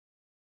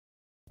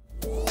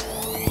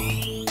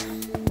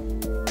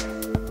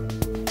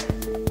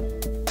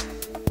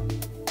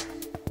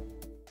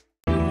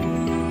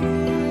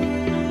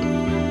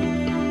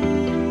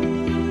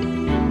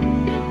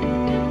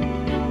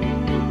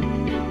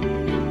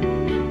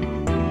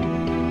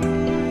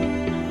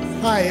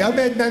Hi, I'm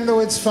Ed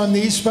Mendelowitz from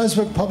the East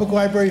Brunswick Public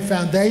Library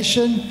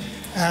Foundation.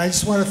 And I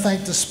just want to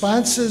thank the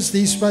sponsors, the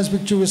East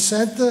Brunswick Jewish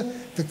Center,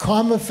 the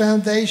Karma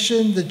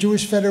Foundation, the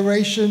Jewish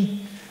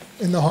Federation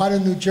in the heart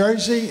of New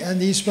Jersey, and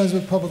the East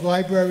Brunswick Public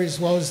Library, as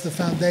well as the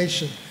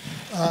foundation.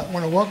 I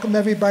want to welcome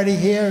everybody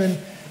here, and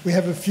we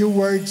have a few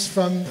words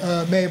from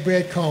Mayor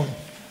Brad Cohen.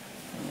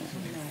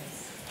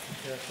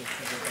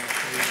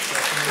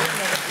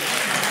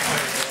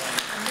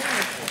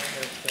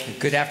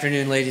 Good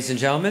afternoon, ladies and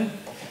gentlemen,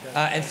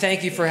 and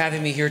thank you for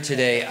having me here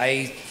today.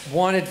 I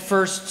wanted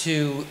first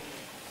to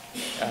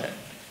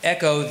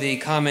echo the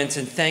comments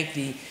and thank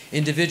the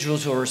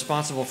individuals who are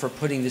responsible for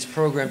putting this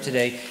program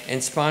today and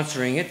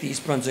sponsoring it, the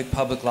East Brunswick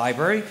Public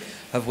Library,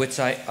 of which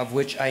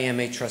I am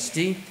a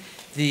trustee,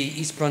 the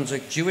East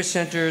Brunswick Jewish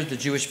Center, the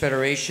Jewish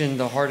Federation,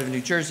 the Heart of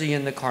New Jersey,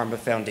 and the Karma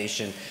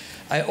Foundation.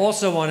 I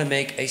also want to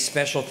make a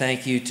special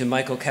thank you to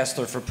Michael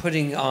Kesler for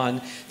putting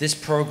on this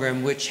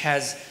program, which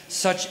has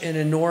such an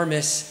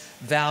enormous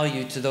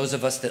value to those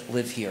of us that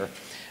live here.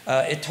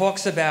 It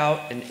talks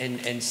about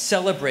and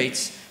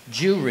celebrates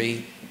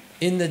Jewry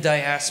in the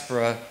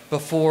diaspora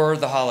before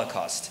the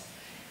Holocaust,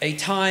 a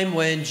time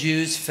when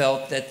Jews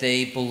felt that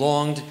they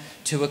belonged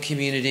to a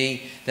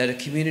community, that a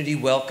community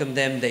welcomed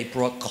them. They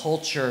brought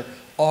culture,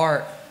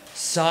 art,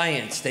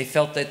 science. They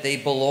felt that they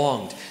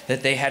belonged,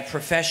 that they had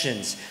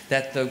professions,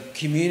 that the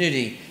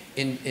community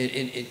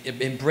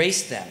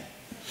embraced them.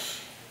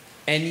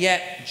 And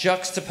yet,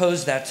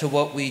 juxtapose that to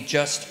what we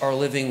just are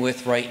living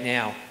with right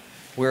now,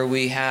 where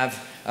we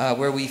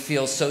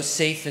feel so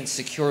safe and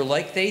secure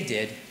like they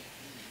did,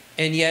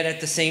 and yet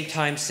at the same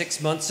time,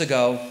 6 months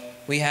ago,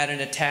 we had an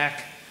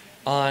attack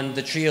on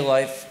the Tree of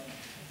Life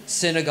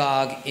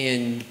Synagogue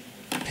in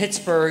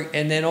Pittsburgh,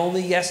 and then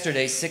only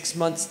yesterday, 6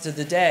 months to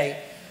the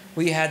day,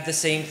 we had the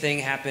same thing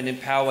happen in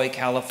Poway,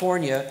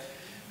 California,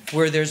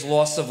 where there's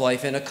loss of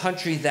life in a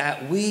country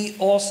that we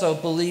also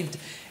believed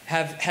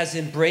has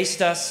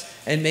embraced us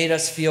and made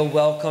us feel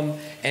welcome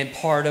and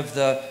part of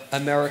the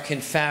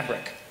American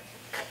fabric.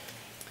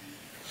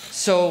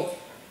 So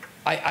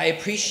I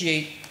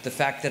appreciate the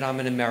fact that I'm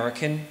an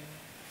American,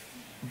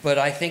 but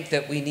I think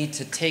that we need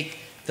to take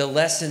the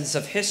lessons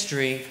of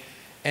history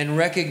and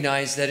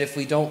recognize that if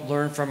we don't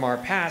learn from our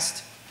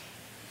past,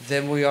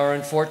 then we are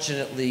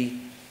unfortunately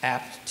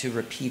apt to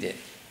repeat it.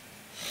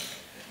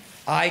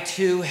 I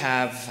too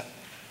have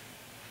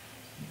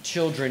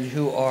children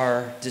who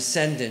are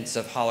descendants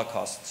of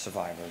Holocaust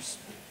survivors.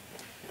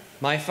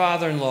 My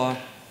father-in-law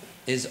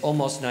is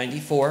almost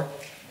 94.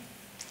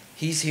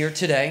 He's here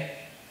today.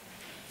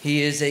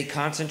 He is a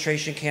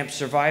concentration camp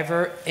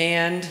survivor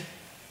and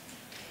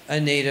a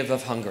native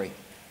of Hungary.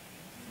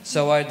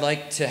 So I'd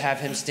like to have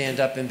him stand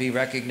up and be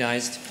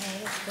recognized.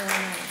 Oh, that's very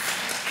nice.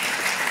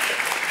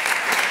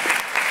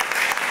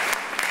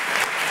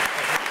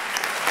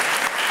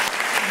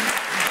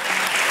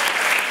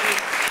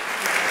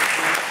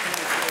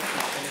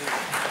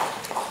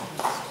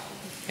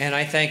 And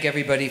I thank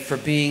everybody for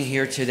being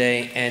here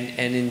today and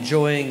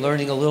enjoying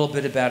learning a little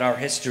bit about our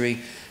history,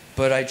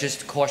 but I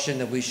just caution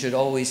that we should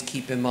always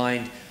keep in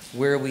mind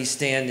where we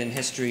stand in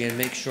history and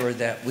make sure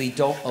that we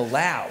don't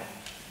allow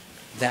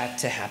that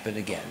to happen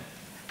again.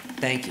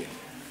 Thank you.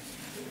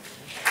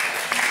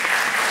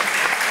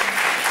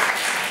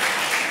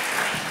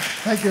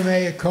 Thank you,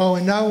 Mayor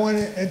Cohen. Now I want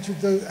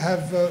to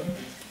have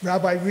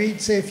Rabbi Reed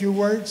say a few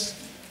words.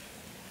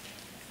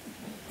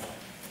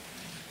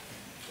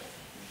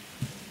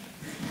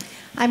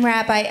 I'm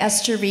Rabbi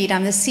Esther Reed.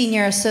 I'm the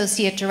Senior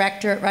Associate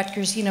Director at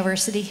Rutgers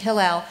University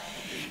Hillel.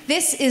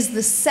 This is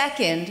the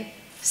second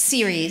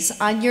series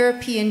on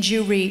European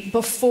Jewry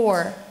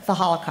before the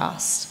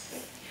Holocaust.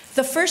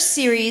 The first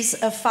series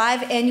of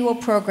 5 annual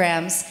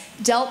programs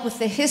dealt with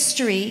the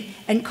history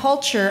and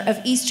culture of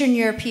Eastern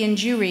European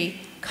Jewry,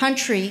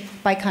 country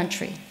by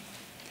country.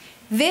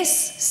 This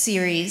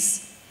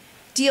series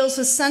deals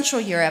with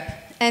Central Europe,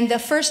 and the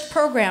first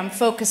program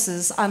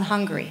focuses on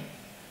Hungary.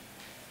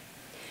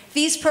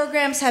 These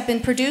programs have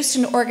been produced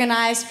and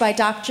organized by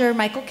Dr.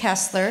 Michael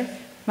Kesler,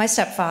 my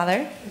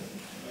stepfather,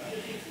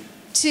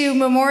 to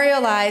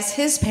memorialize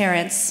his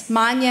parents,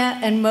 Manya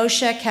and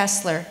Moshe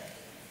Kesler,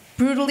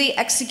 brutally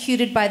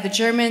executed by the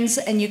Germans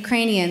and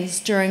Ukrainians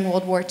during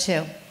World War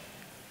II.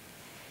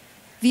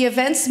 The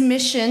event's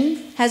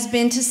mission has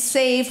been to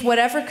save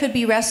whatever could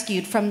be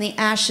rescued from the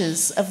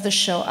ashes of the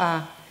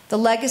Shoah, the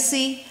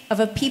legacy of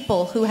a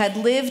people who had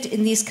lived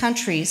in these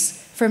countries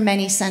for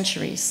many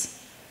centuries.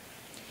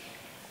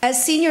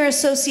 As Senior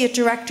Associate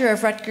Director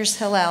of Rutgers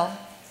Hillel,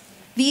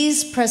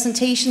 these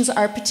presentations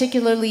are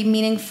particularly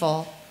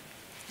meaningful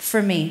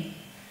for me.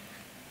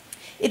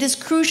 It is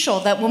crucial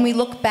that when we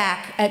look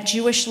back at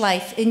Jewish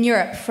life in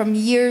Europe from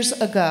years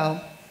ago,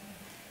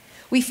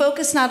 we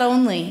focus not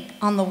only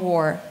on the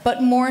war,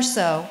 but more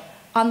so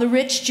on the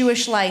rich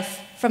Jewish life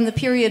from the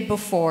period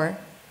before,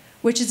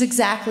 which is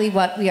exactly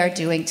what we are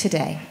doing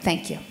today.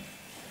 Thank you.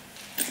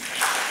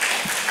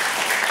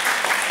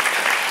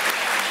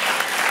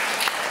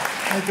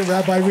 Thank you,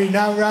 Rabbi Reed.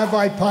 Now,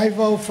 Rabbi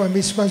Paivo from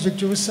East Brunswick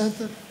Jewish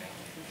Center.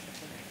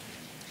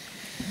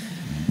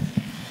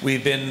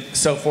 We've been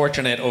so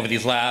fortunate over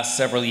these last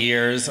several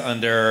years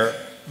under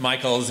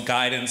Michael's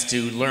guidance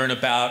to learn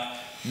about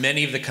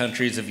many of the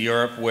countries of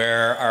Europe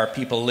where our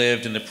people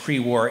lived in the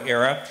pre-war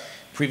era.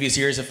 Previous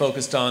years have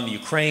focused on the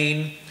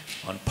Ukraine,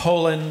 on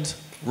Poland,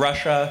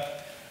 Russia,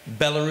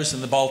 Belarus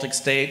and the Baltic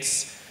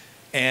states,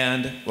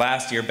 and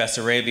last year,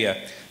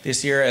 Bessarabia.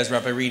 This year, as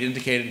Rabbi Reed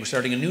indicated, we're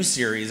starting a new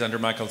series under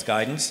Michael's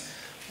guidance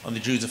on the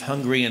Jews of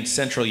Hungary and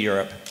Central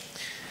Europe.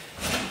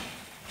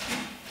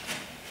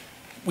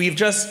 We've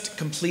just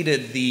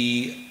completed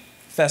the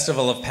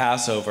festival of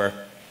Passover.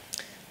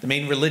 The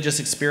main religious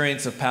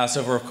experience of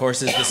Passover, of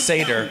course, is the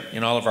Seder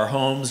in all of our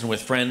homes and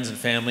with friends and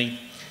family,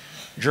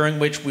 during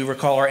which we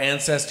recall our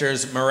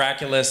ancestors'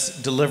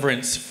 miraculous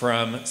deliverance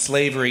from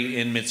slavery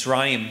in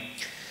Mitzrayim.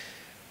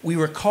 We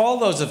recall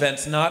those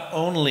events not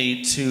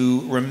only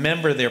to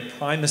remember their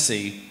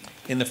primacy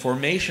in the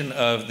formation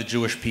of the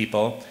Jewish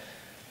people,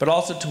 but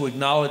also to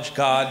acknowledge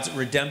God's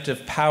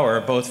redemptive power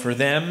both for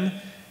them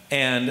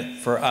and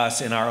for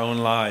us in our own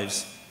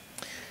lives.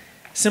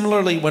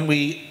 Similarly, when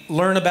we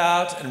learn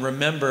about and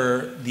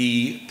remember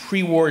the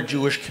pre-war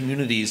Jewish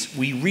communities,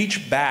 we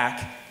reach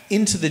back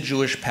into the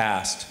Jewish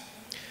past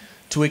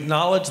to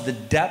acknowledge the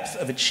depth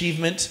of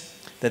achievement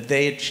that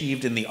they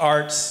achieved in the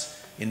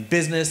arts, in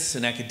business,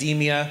 in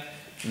academia,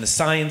 in the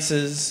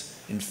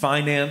sciences, in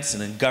finance,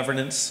 and in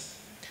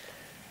governance.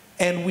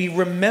 And we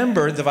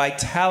remember the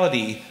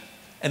vitality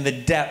and the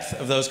depth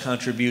of those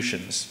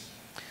contributions.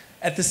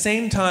 At the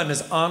same time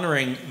as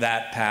honoring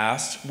that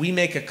past, we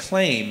make a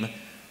claim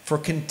for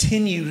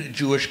continued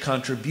Jewish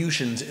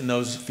contributions in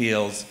those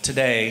fields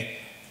today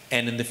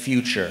and in the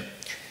future.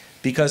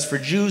 Because for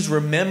Jews,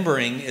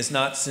 remembering is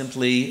not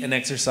simply an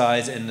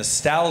exercise in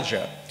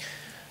nostalgia.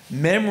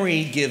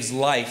 Memory gives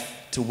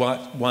life to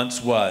what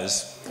once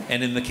was,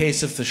 and in the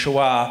case of the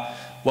Shoah,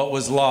 what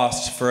was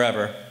lost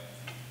forever.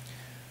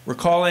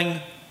 Recalling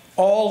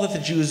all that the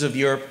Jews of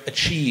Europe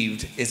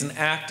achieved is an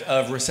act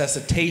of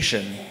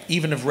resuscitation,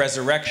 even of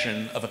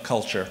resurrection of a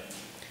culture.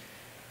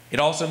 It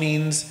also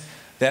means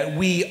that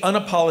we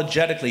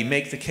unapologetically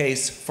make the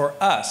case for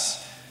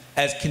us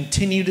as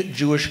continued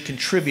Jewish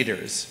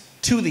contributors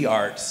to the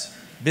arts,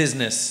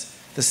 business,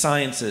 the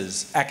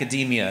sciences,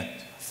 academia,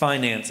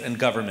 finance, and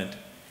government.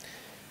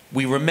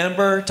 We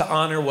remember to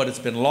honor what has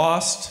been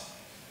lost,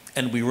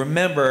 and we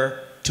remember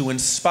to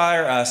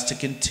inspire us to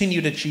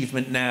continued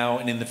achievement now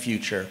and in the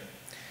future.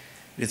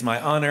 It is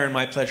my honor and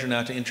my pleasure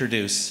now to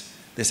introduce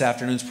this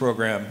afternoon's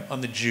program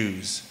on the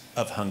Jews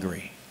of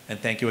Hungary. And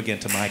thank you again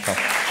to Michael.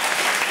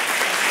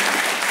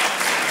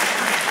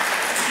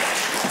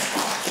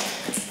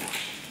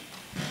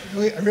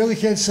 I really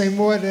can't say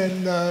more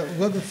than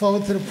looking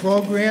forward to the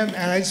program.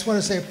 And I just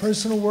want to say a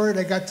personal word.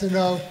 I got to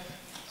know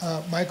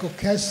Michael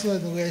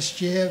Kesler the last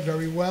year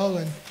very well,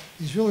 and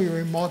he's really a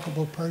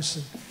remarkable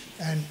person.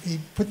 And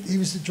he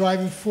was the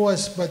driving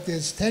force, but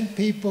there's 10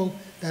 people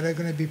that are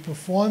going to be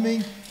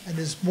performing, and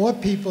there's more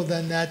people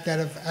than that that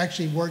have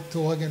actually worked to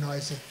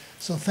organize it.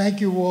 So thank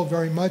you all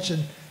very much,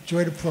 and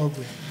enjoy the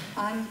program.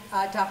 I'm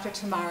Dr.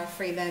 Tamara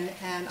Freeman,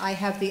 and I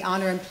have the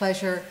honor and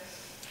pleasure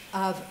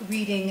of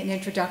reading an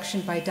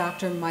introduction by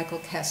Dr. Michael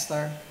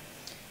Kesler,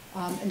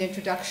 an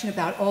introduction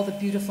about all the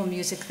beautiful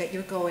music that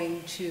you're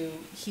going to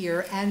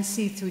hear and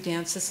see through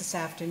dances this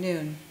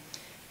afternoon.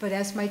 But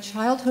as my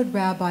childhood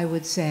rabbi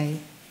would say,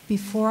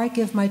 before I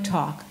give my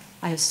talk,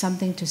 I have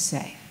something to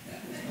say.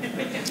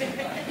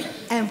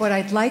 And what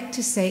I'd like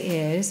to say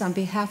is, on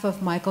behalf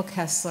of Michael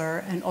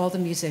Kesler and all the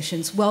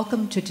musicians,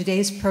 welcome to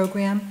today's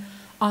program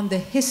on the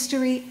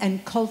history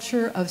and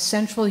culture of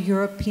Central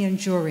European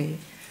Jewry,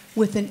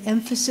 with an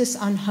emphasis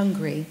on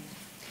Hungary.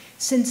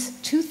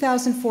 Since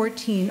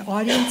 2014,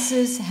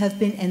 audiences have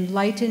been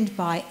enlightened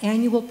by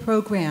annual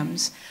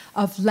programs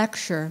of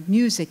lecture,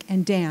 music,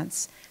 and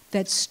dance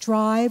that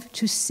strive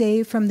to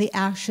save from the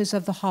ashes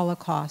of the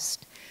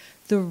Holocaust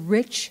the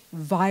rich,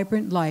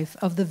 vibrant life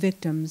of the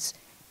victims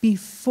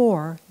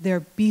before their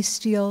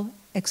bestial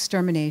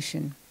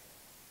extermination.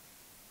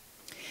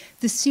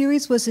 The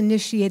series was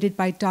initiated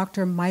by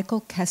Dr.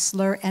 Michael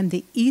Kesler and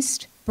the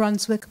East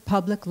Brunswick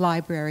Public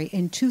Library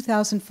in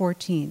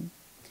 2014.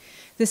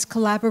 This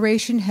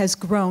collaboration has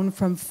grown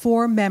from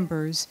 4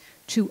 members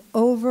to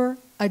over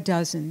a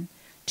dozen,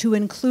 to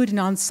include an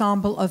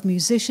ensemble of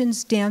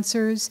musicians,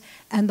 dancers,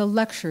 and the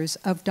lectures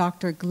of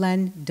Dr.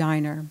 Glenn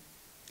Diner.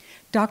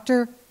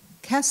 Dr.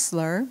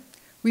 Kesler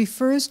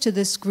refers to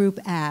this group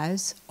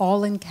as,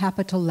 all in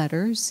capital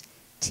letters,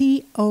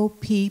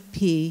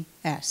 TOPPS,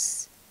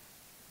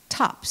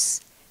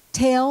 TOPS,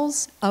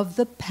 Tales of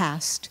the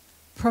Past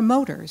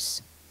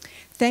Promoters.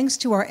 Thanks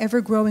to our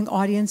ever-growing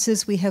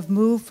audiences, we have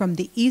moved from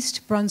the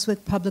East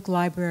Brunswick Public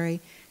Library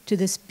to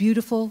this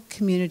beautiful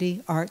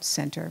community arts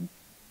center.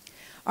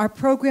 Our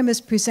program is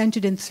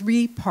presented in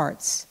 3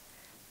 parts: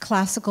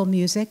 classical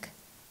music,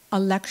 a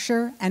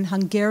lecture, and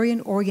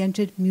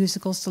Hungarian-oriented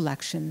musical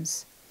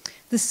selections.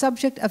 The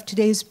subject of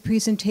today's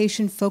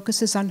presentation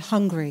focuses on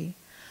Hungary,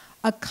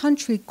 a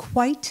country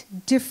quite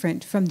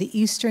different from the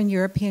Eastern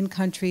European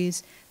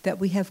countries that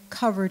we have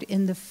covered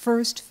in the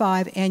first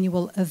 5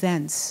 annual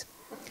events.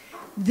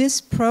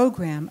 This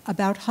program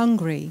about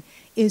Hungary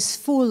is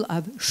full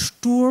of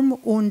Sturm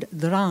und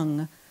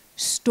Drang,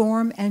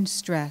 storm and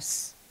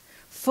stress,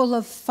 full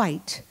of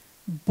fight,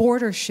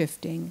 border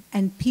shifting,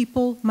 and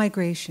people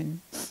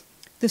migration.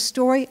 The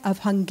story of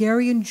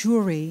Hungarian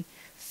Jewry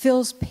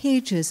fills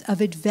pages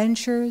of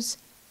adventures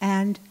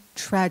and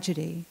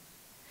tragedy.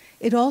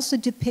 It also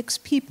depicts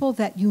people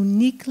that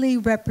uniquely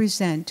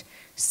represent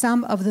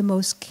some of the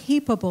most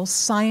capable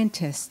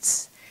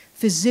scientists,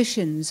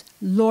 physicians,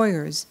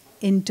 lawyers,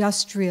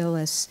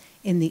 industrialists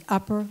in the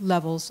upper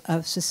levels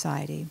of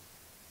society.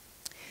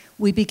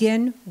 We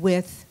begin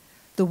with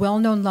the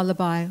well-known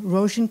lullaby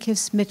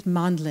Rosenkivs mit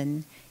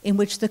Mandlin, in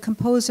which the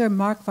composer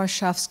Mark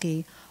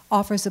Warszawski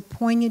offers a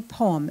poignant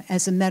poem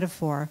as a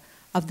metaphor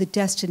of the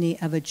destiny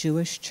of a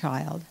Jewish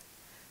child.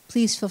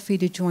 Please feel free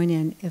to join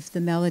in if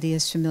the melody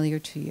is familiar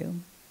to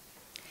you.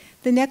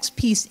 The next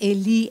piece,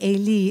 Eli,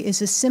 Eli,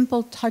 is a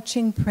simple,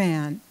 touching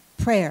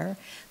prayer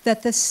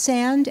that the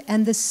sand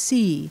and the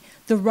sea,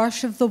 the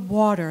rush of the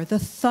water, the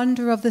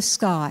thunder of the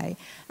sky,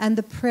 and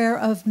the prayer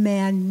of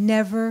man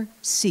never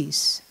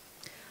cease.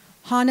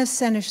 Hanna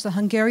Senes, the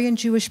Hungarian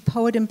Jewish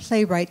poet and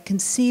playwright,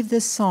 conceived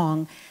this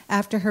song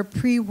after her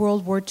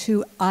pre-World War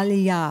II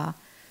aliyah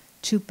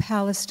to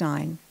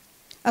Palestine.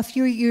 A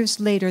few years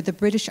later, the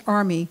British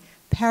Army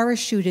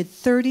parachuted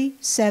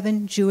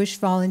 37 Jewish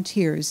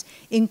volunteers,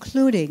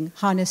 including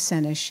Hanna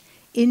Senes,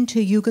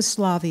 into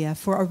Yugoslavia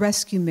for a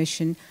rescue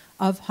mission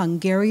of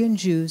Hungarian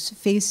Jews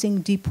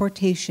facing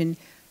deportation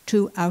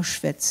to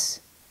Auschwitz.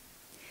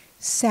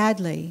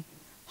 Sadly,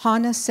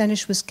 Hanna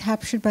Senes was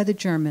captured by the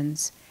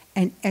Germans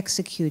and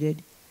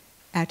executed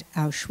at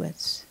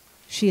Auschwitz.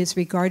 She is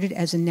regarded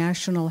as a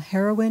national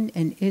heroine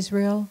in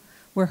Israel,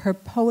 where her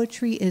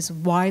poetry is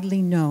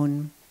widely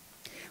known.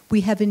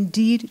 We have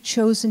indeed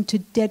chosen to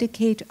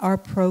dedicate our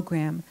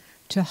program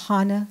to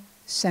Hanna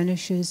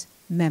Senes's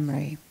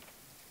memory.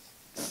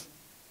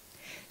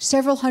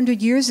 Several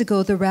hundred years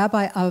ago, the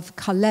rabbi of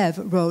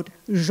Kalev wrote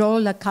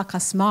Zhol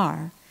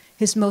HaKakasmar,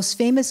 his most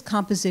famous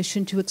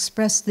composition to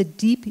express the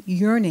deep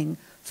yearning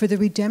for the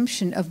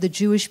redemption of the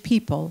Jewish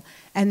people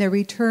and their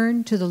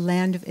return to the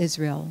land of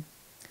Israel.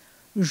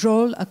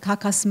 Zhol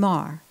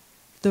HaKakasmar,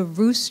 the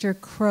rooster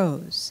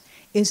crows,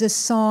 is a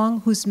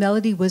song whose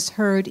melody was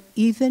heard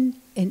even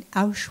in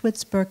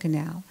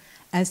Auschwitz-Birkenau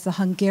as the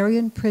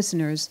Hungarian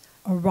prisoners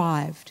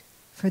arrived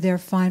for their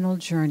final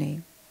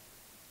journey.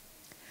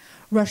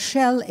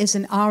 Rachel is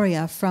an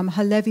aria from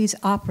Halevi's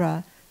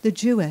opera, The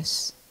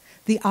Jewess.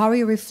 The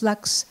aria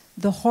reflects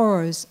the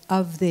horrors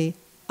of the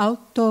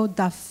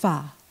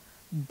autodafa,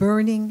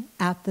 burning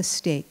at the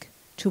stake,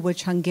 to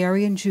which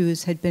Hungarian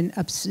Jews had been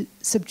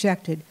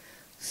subjected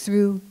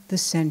through the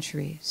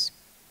centuries.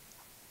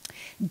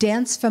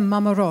 Dance from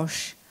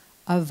Mamarosh,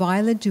 a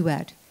violent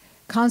duet,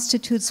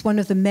 constitutes one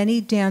of the many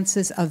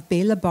dances of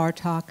Bela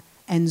Bartok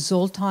and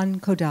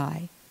Zoltán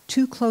Kodály,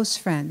 two close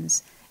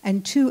friends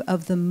and two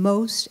of the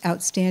most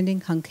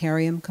outstanding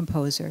Hungarian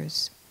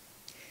composers.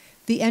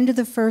 The end of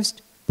the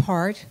first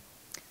part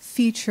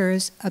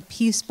features a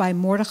piece by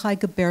Mordechai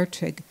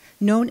Gebertig,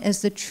 known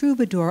as the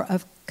Troubadour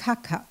of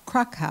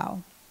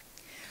Krakow.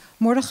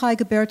 Mordechai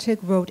Gebertig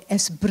wrote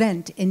Es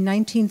brennt in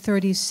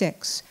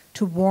 1936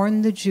 to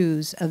warn the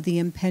Jews of the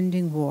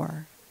impending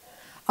war.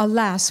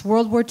 Alas,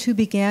 World War II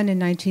began in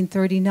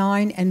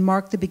 1939 and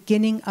marked the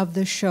beginning of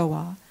the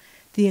Shoah,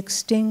 the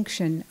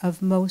extinction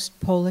of most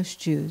Polish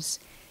Jews,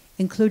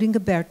 including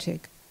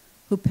Gebertig,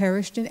 who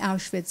perished in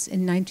Auschwitz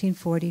in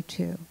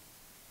 1942.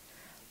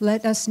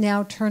 Let us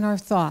now turn our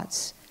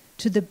thoughts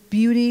to the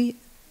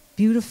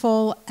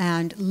beautiful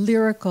and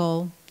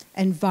lyrical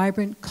and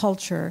vibrant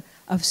culture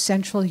of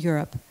Central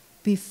Europe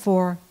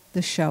before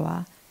the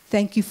Shoah.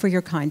 Thank you for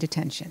your kind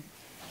attention.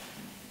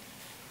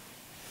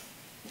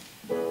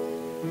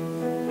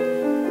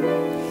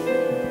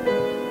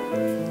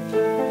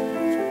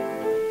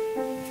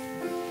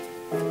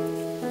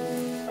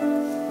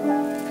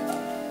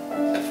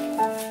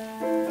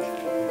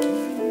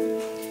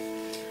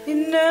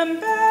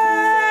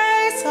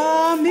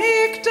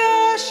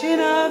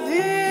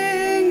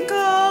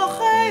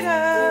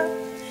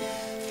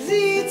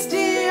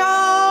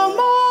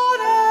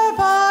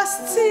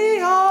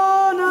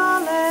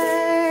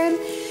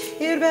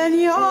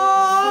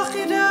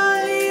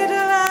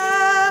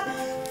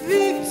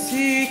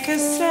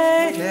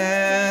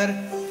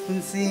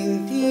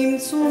 Singt ihm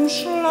zum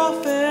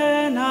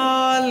Schlafen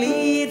a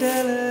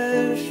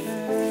Liederle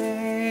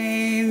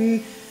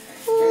schön.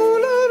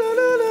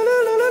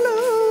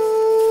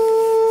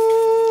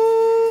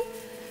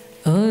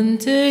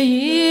 Unter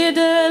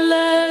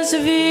jedes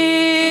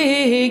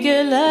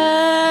Wiegele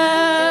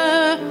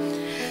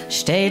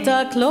steht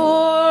a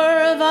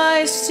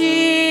chlorweiß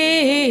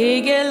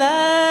Ziegele.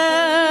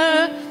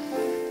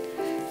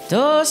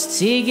 Das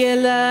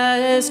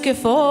Ziegele ist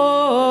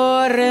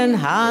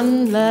gefahren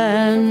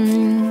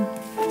handeln.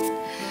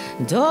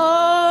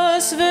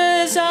 Das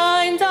will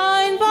sein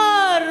dein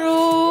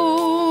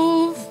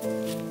Beruf.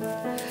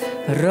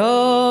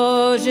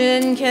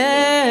 Rosenkivs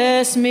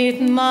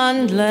mit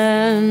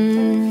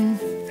Mandeln.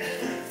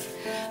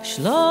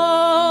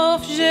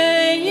 Schlaf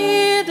je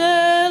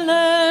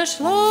jedele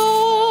schlaf.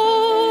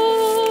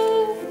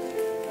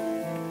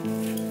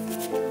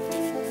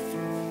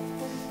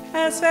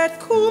 Es wird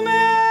kommen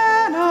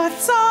eine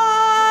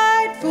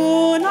Zeit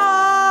von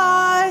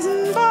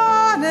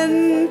Eisenbahnen,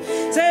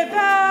 sie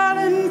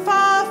werden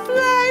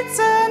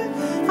verflitzen,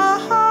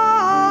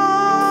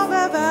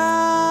 eine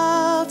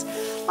Welt.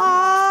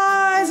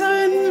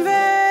 Eisenwegen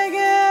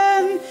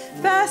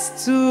fest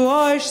zu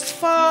euch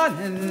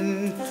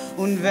spannen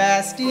und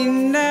wirst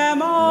in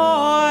dem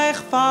euch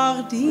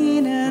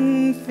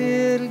verdienen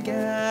viel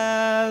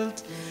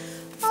Geld.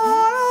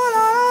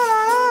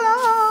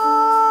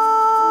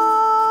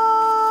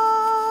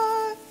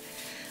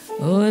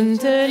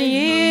 Unter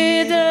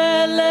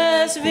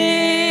jedes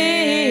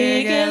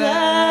Wegele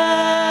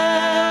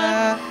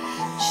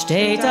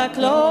steht a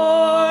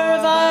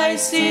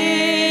chlorweiß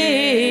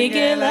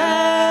Siegele.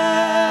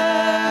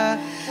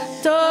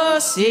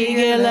 Das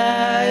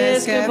Siegele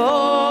ist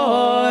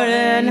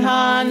geboren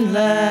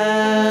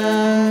handeln.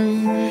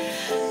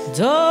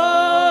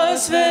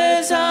 Das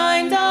will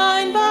sein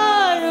dein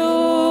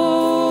Beruf.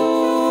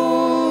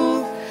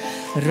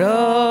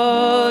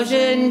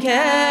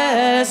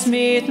 Rosenkäs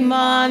mit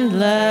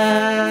Mandeln.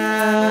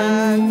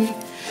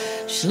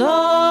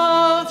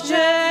 Schlaf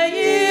je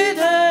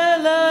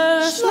jedele,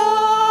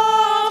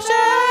 schlaf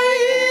je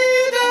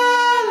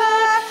jedele,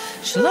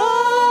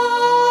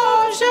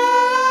 schlaf je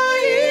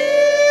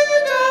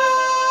jedele,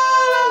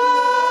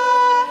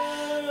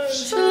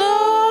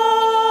 schlaf.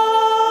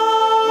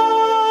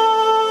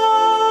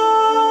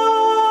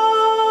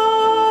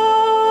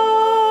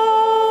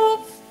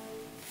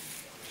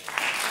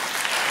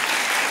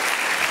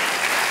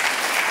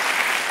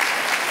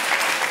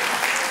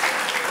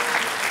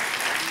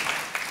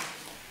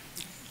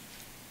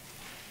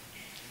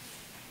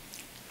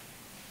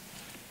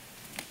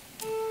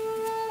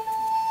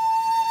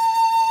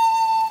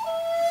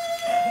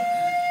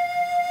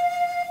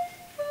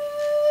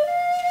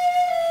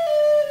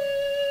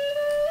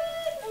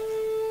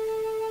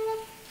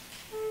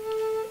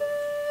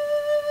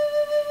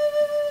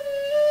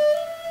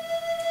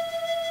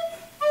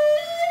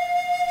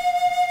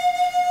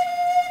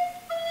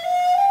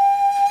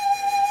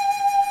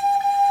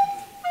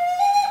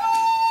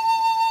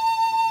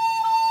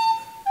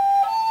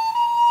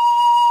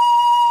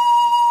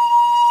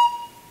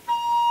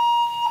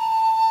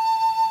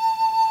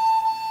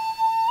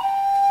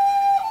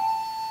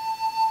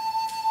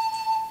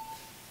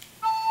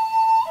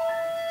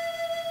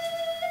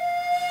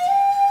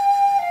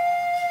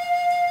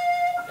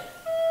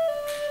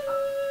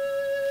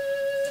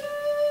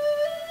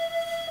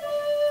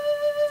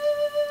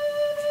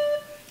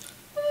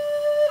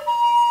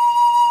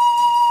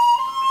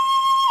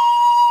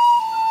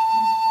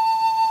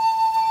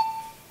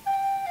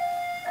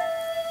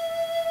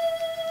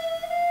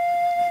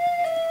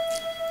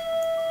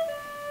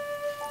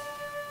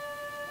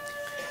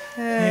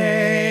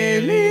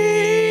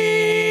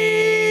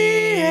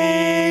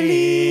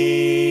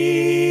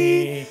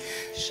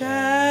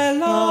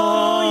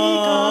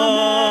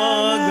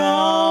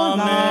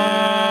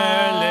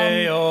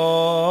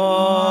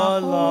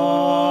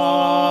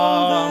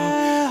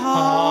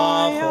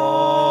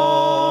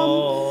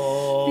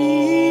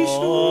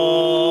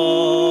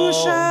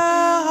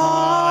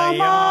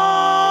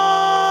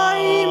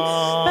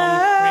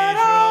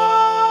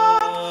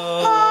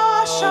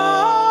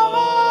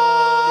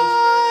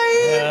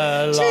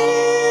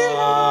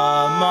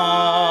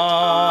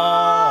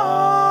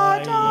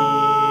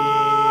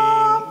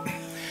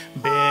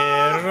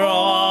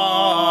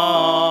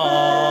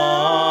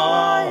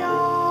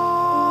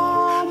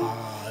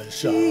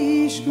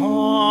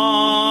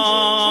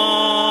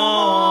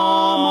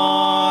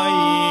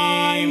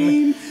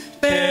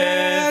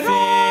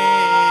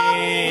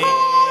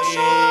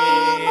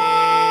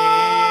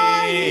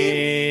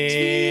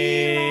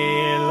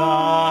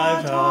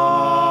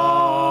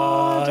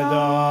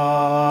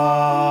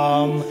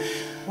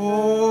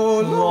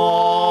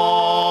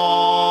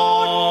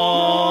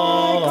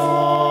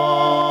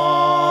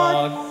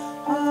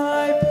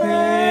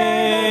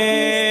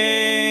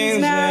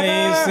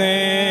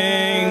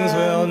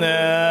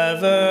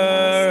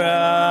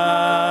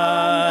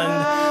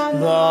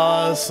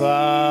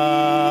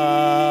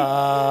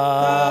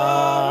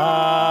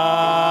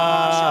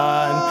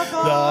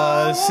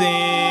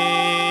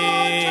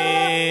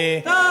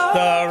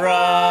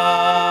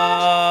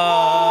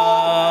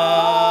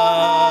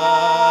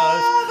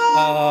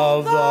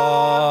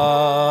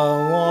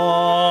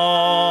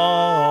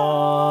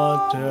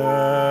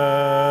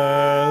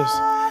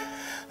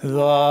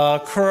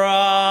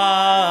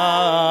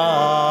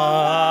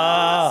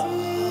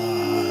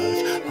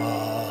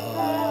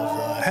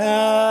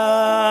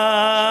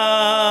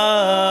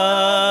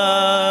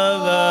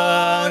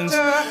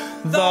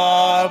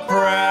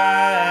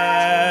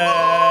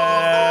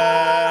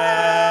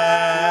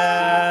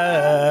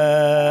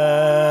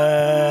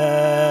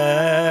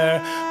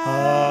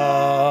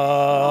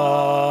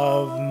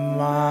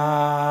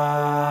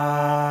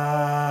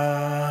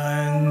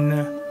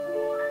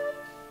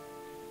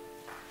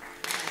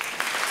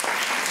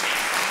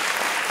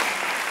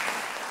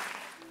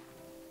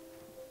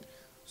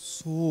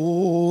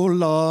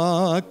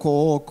 Sola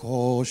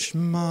kokoshmar,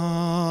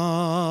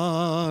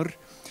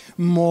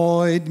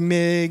 moid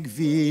meg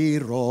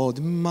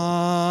virod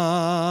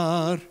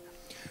mar,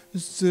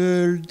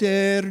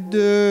 zölder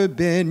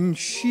döben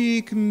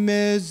shik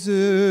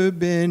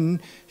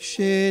mezöben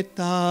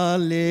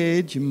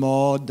shetalej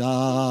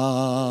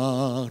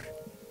modar.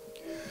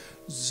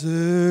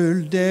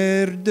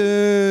 Zölder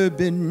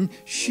döben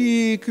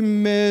shik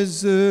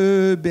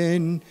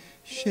mezöben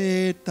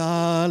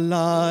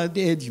shetalad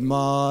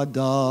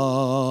edmadar.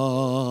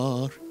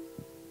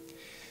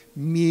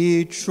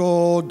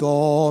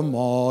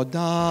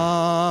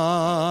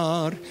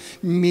 Michodomodar,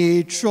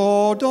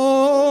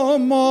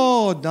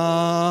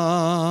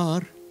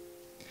 michodomodar.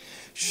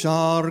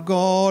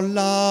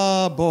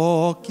 Shargola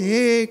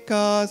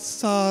keka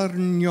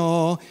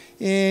sarnyo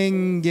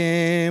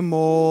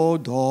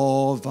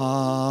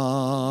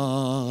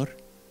engemodovar.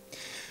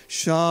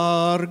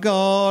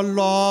 Shargalabo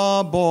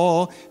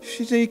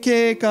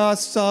keka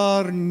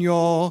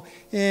sarnyo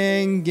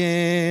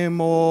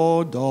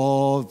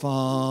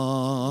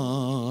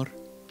engemodovar.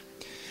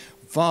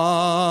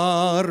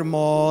 Var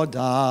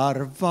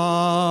modar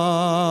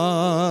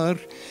var,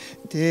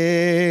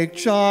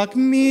 tekchak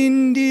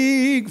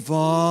mindig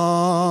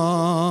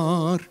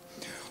var.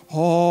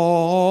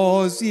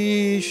 Hoz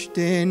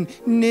isten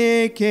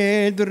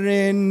neked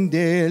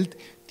rendelt,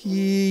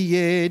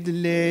 tied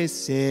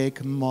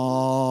lesek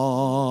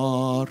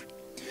mar.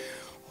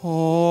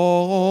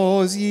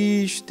 Hoz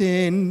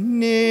isten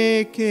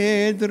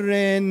neked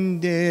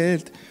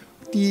rendelt,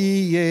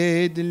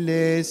 tied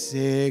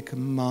lesek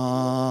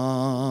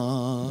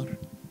mar.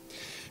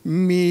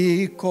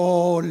 Mikolesos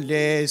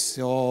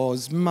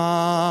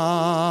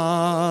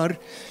mar,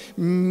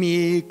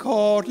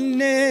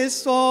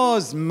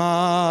 Mikolesos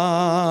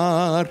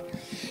mar,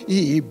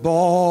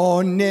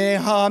 Ibone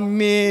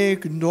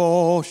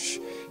hamikdosh,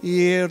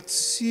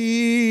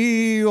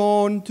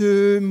 Irtzion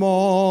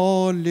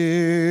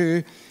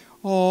tumole,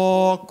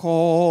 Okolesos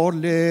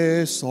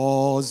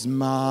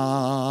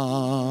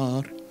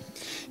mar.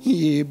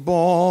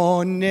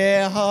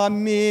 Ibone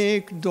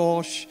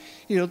hamikdosh,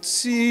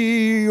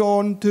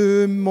 Irtzion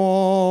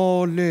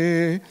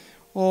tumole,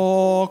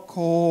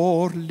 Okolesos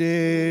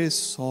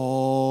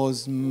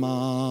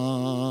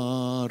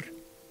mar.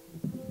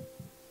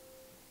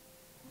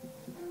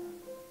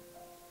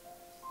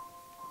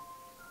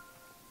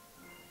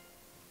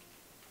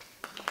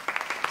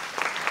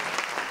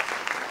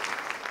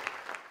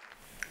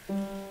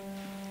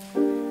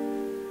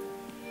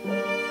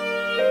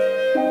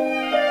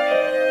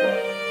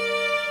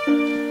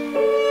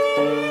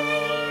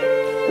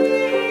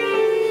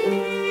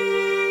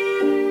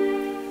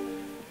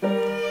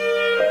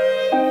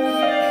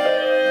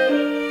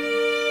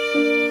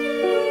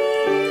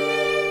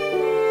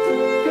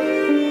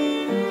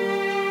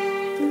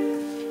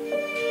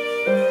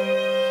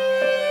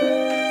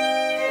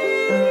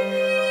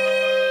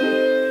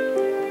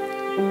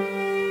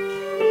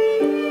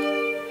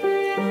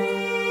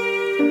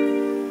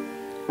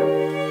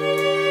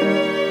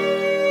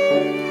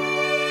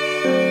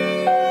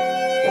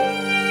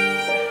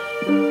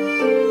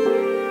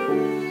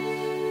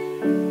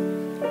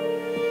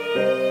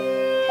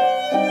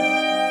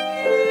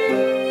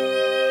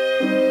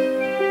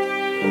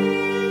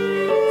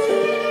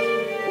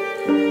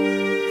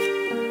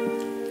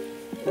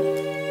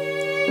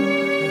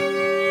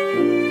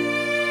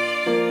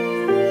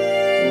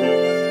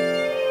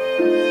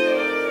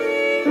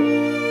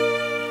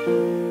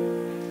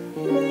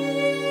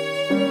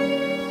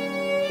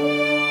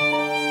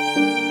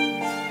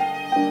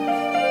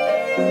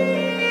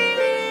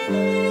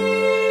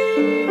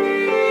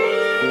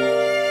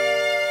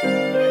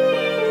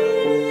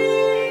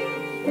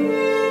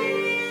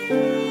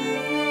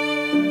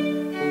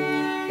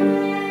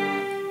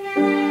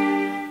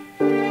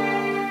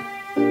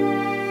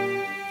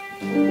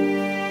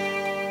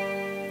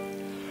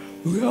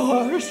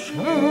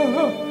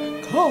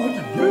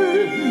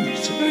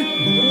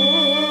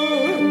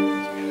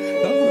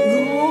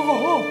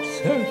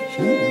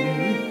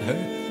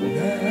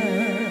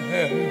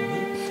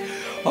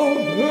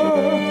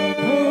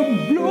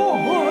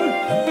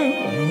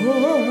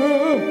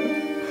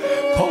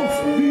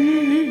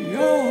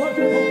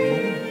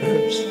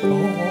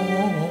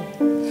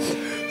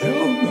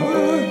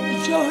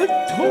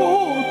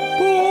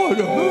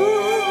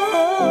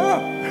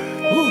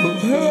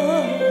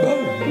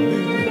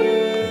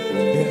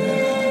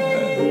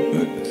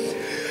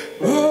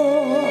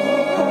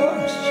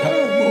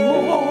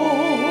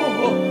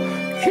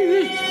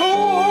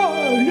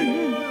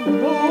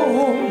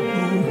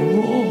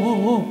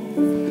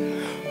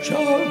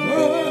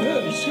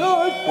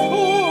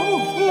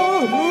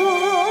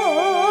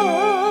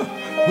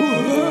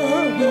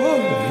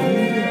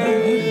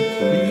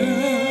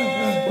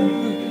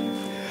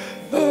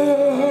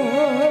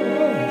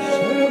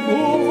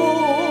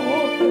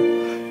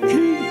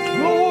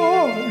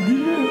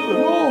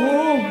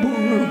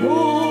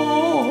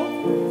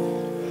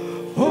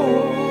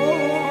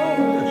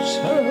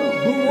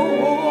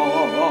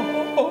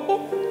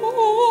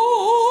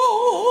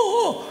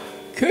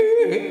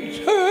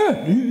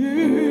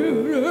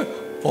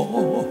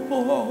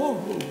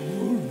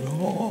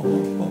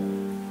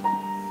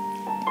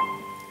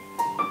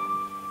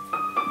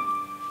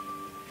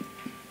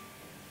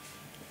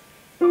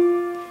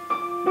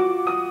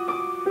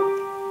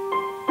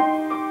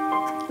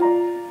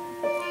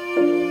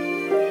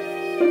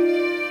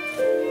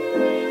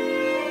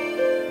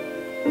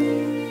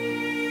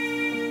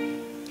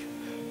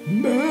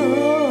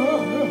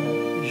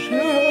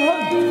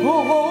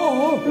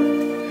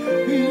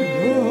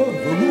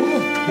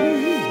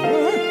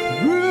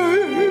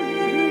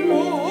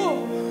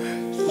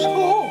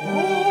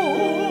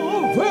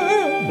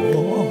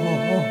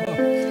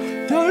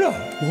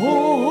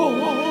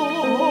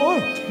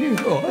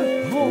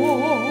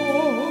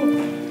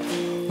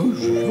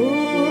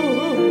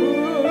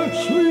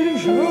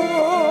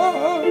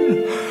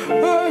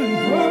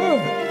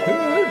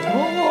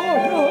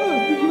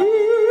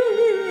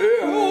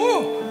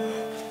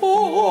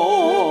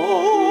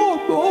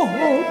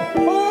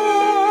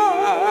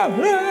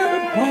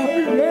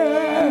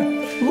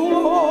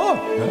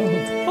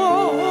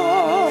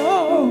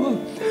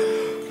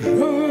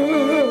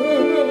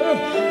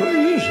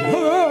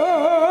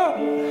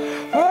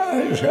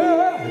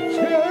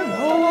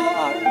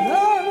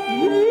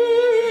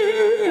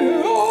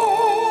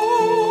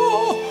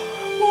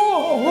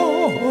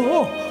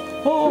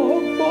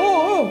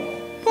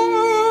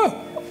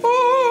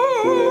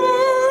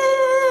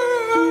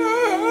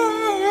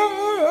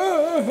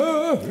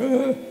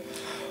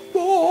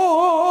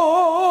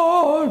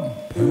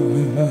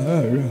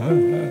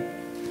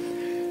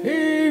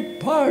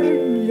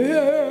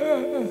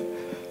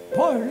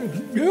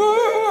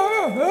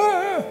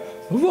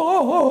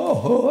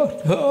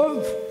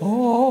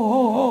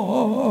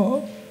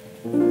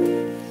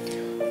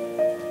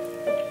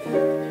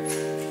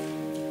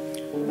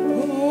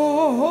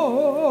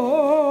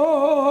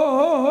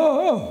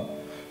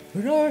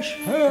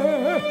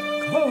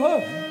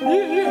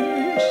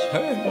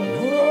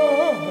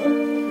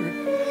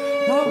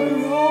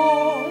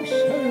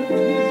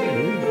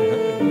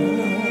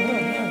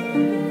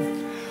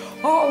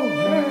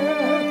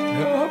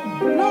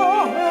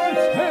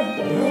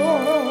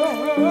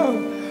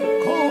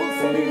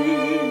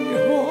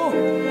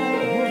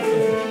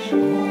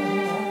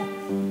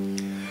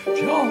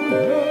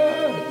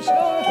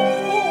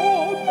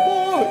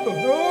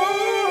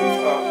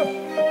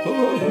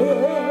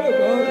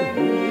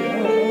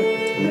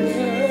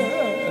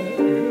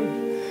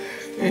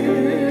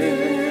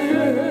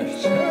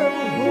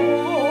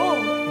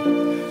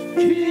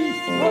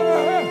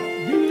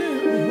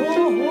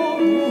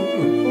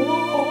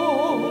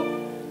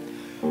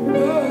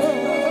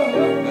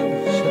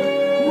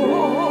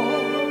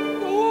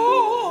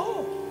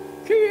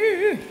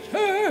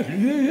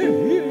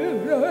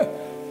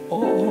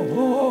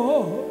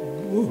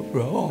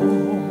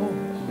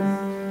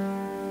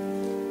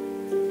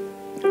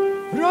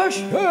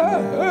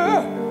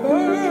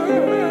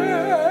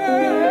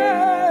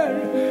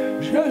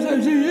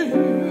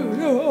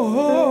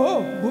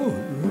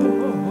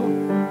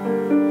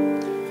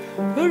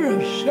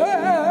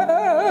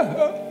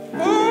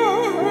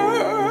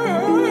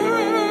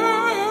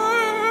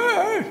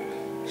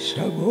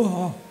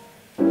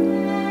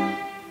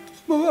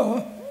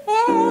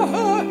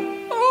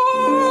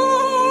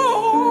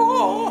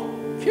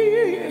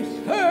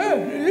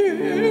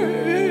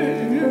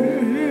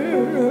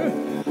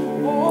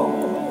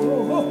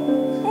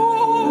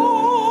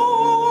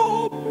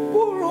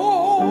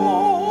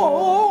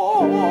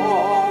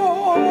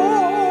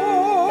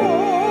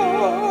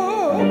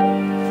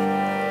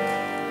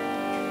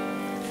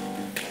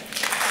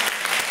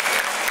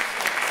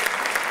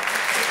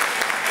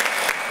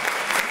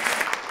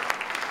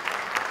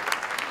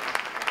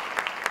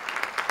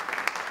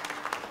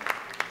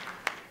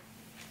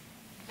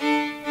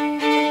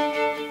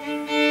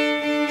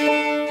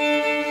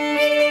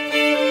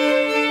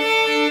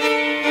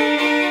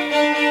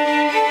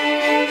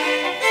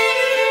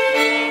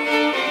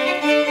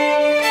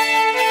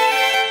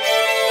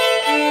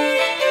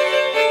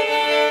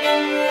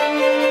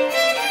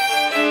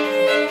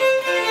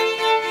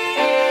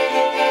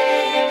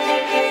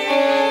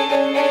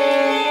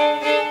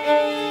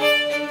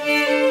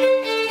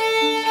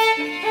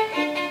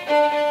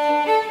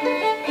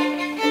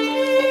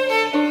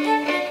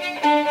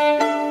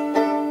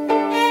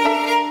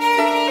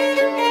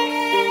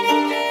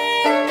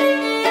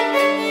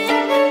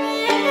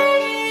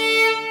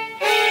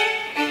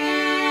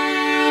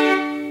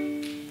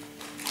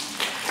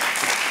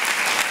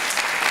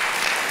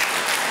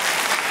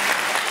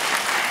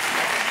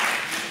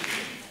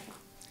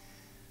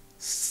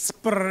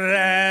 Brand,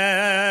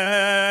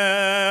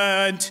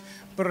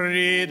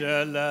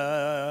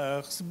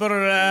 Bredelichs,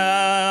 Brand.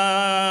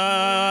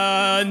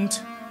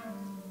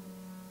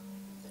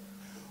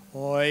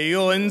 Oi,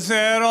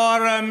 unser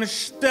arm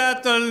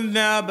Städtel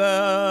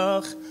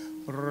Nebach,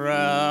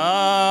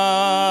 Brand.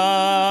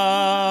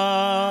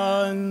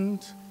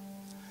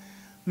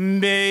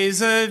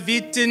 Bese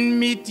Witten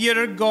mit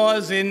ihr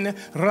Gosen,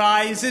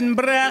 Reisen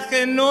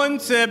brechen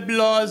und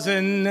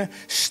zerblosen,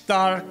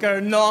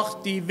 starker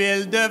noch die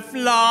wilde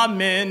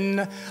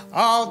Flammen,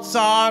 als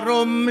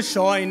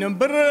Scheune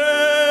brennt.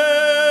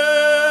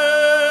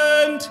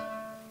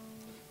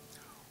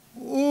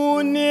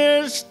 Und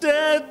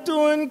steht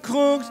und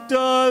guckt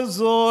da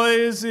so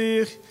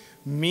sich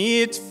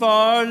mit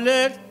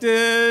verlegten.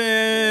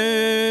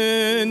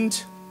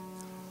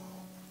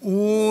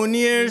 Und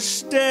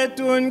steht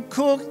und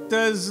guckt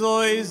da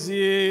so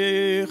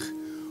sich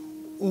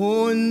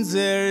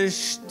unser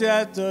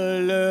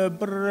Städtel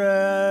brennt.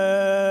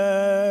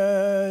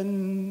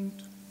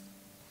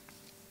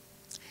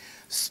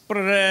 Es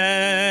brennt,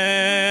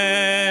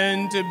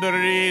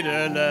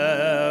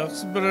 brüderlich,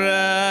 es brennt.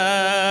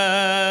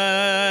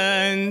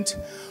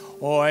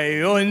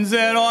 Oi,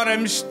 unser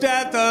arm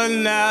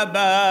Städtel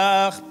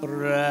Nebach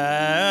brennt.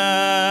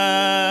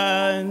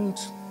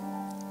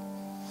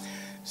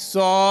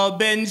 So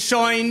bin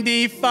schon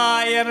die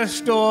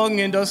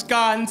Feierstungen, das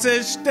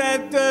ganze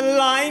Städtel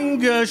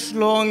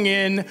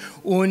eingeschlungen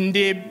und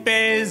die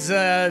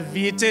Bäse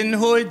wird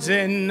in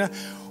Hütten,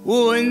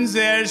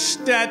 unser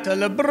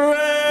Städtel brennt.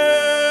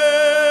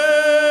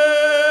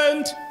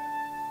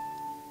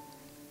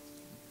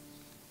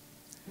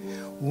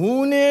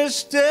 Und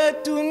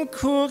steht und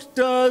guckt,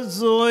 da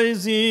soll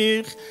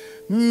sich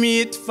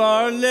mit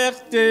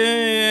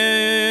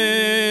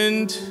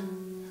verleuchtend.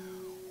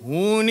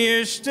 Und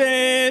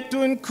steht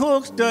und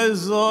guckt, da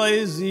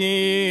soll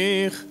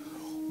sich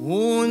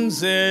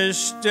unser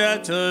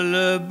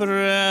Städtel brennt.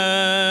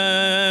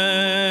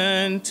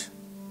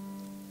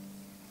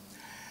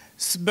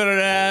 Es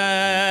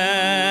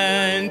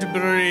brennt,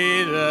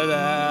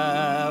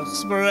 brüderlich,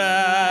 es brennt.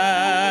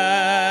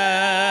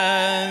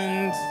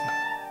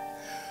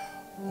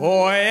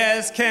 Oh,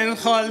 es kann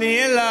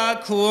Chalila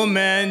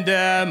kommen,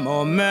 der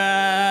Moment.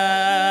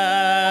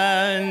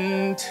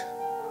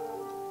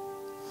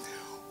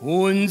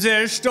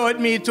 Unser steht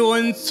mit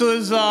uns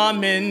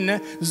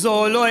zusammen,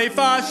 soll läuft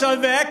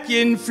Asche weg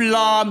in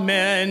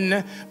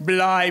Flammen,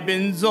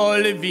 bleiben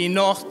soll wie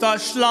noch der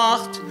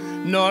Schlacht,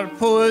 nur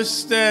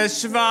puste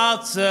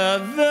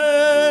schwarze Wind.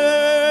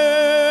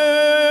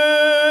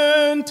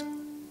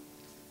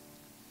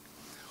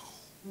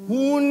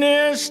 Und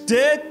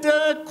steht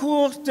der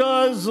Kurt,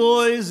 da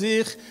soll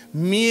sich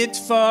mit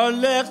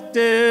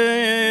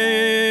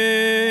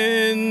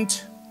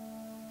verleuchtend.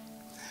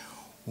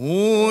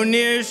 Und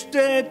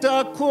steht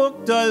da,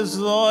 guckt, da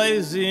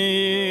soll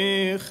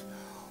sich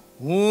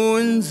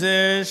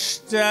unser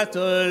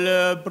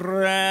Städtel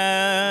brennt.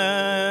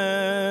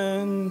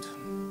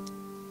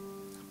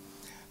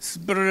 Es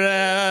brennt,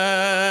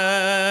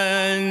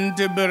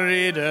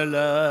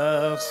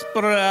 brüderlich, es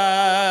brennt.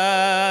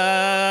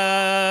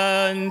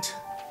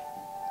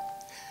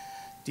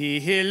 Die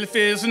Hilfe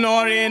ist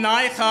nur in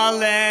euch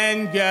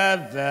allein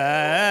gewähnt.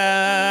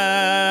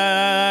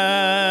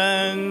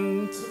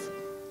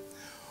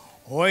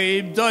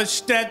 Ob das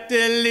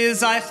Städtel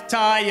ist euch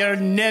teuer,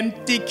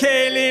 nehmt die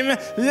Kelim,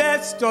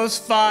 lässt das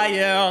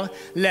Feuer,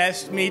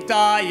 lässt mit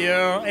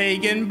euer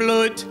eigen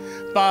Blut,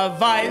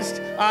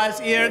 beweist, als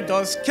ihr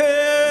das könnt.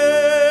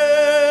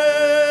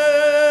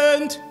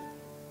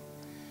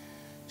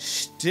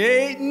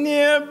 Steht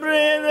ihr,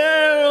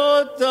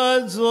 Brüder,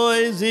 oder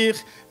soll sich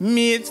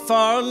mit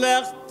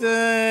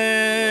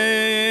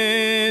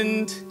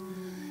verleuchtend.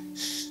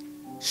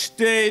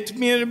 Steht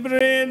mir,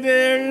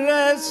 Brüder,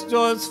 lasst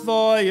das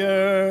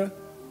Feuer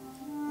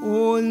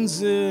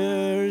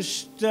unser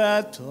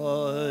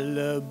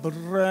Städtel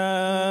brennt.